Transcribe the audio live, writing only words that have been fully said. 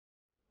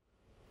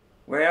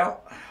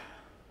Well,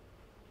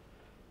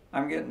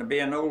 I'm getting to be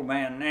an old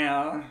man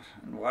now,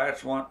 and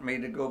Wyatt's wanting me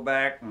to go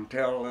back and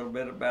tell a little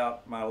bit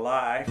about my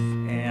life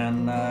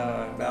and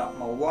about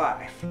my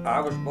wife. I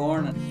was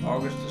born on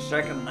August the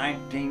 2nd,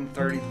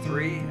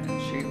 1933,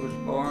 and she was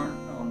born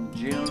on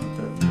June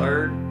the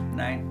 3rd,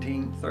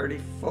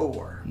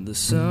 1934. The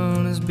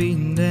sun is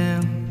beating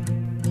down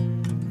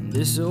on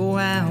this old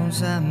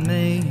house I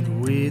made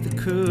with a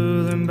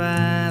cooler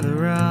by the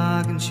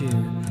rocking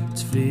chair.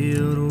 It's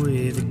filled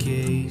with a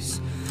case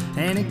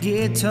and a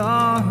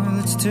guitar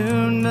that's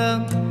tuned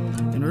up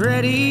and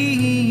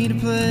ready to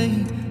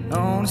play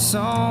on a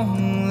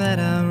song that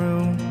I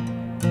wrote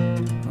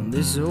on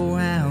this old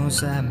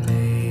house I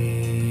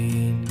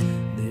made.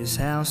 This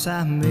house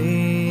I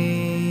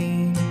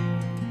made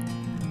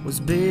was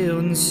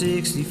built in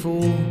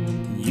 '64.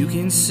 You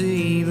can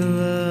see the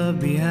love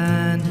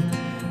behind it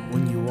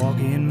when you walk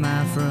in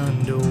my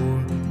front door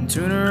and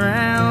turn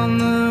around,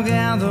 look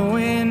out the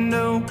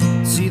window,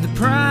 see the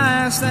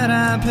price that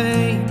I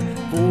paid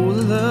for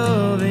the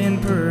love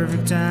and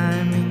perfect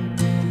timing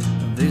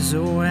of this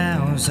old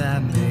house I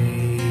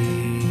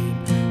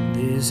made.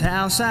 This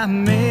house I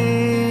made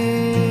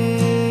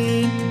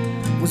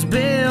was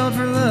built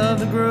for love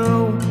to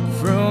grow,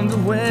 from the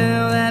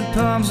well that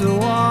pumps the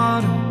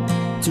water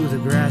to the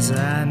grass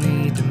I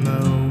need to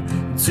mow,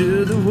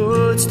 to the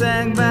wood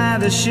stacked by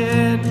the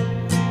shed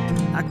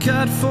I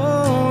cut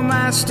for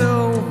my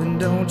stove. And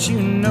don't you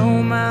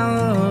know my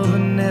love will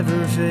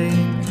never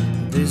fade.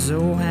 This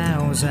old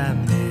house I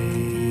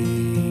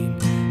made,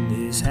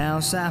 this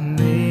house I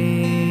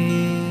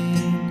made,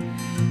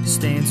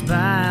 stands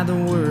by the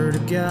word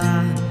of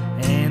God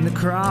and the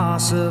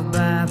cross up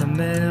by the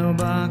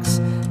mailbox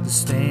that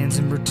stands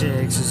and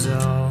protects us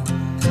all.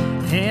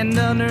 And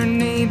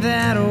underneath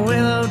that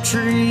willow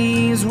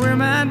tree is where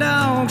my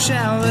dog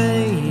shall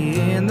lay,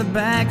 in the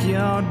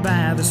backyard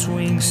by the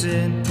swing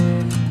set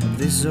of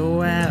this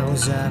old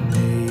house I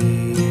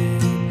made.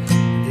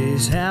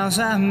 This house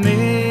I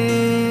made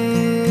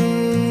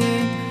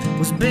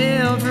was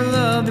built for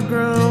love to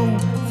grow,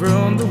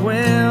 from the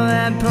well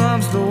that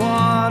pumps the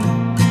water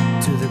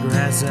to the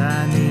grass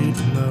I need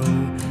to mow,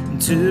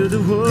 and to the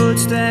wood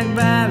stacked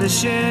by the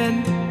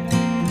shed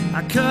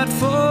I cut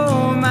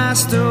for my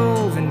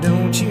stove. And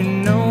don't you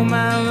know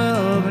my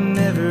love will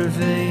never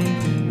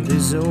fade.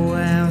 This old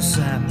house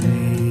I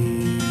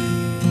made.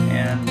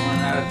 And when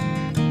I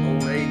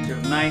was old age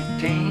of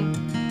 19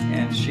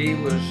 and she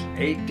was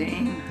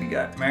 18, we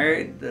got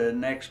married the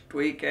next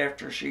week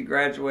after she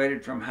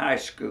graduated from high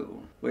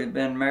school. We've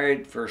been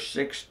married for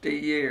 60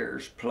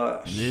 years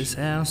plus. This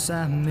house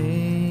I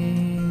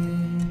made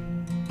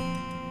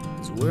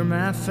is where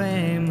my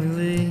family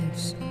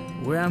lives,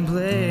 where I'm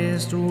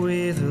blessed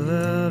with a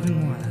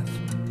loving wife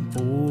and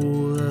 4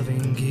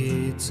 loving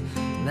kids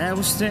that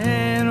will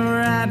stand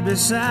right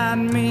beside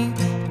me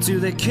till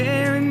they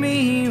carry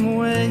me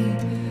away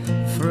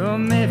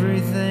from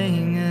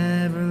everything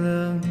I ever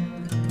loved.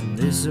 And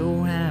this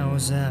old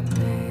house I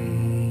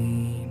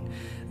made,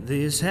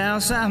 this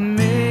house I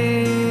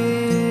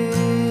made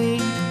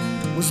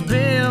was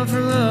built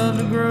for love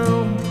to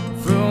grow,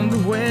 from the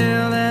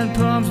well that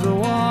pumps the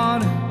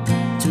water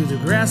to the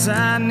grass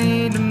I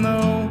need to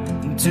mow,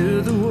 and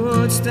to the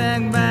wood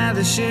stacked by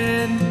the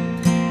shed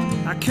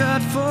I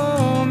cut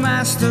for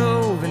my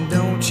stove. And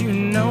don't you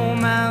know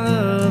my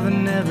love will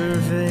never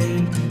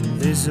fade.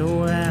 This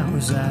old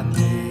house I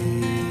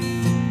made.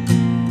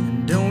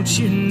 And don't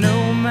you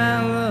know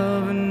my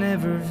love will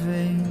never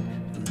fade.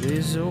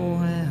 This old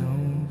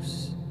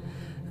house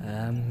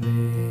I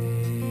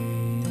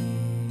made.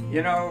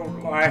 You know,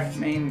 life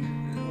means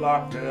a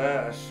lot to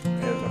us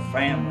as a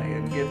family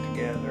and get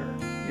together.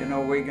 You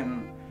know, we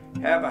can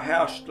have a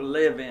house to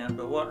live in,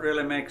 but what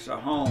really makes a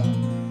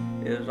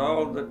home is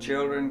all the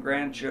children,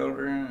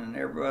 grandchildren, and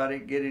everybody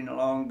getting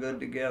along good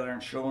together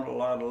and showing a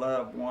lot of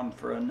love one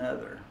for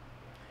another.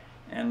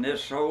 And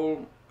this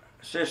whole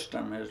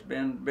system has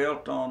been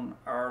built on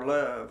our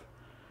love,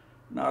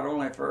 not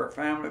only for our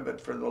family,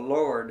 but for the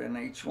Lord, and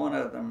each one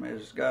of them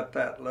has got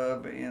that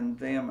love in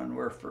them, and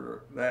we're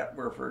for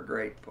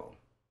grateful.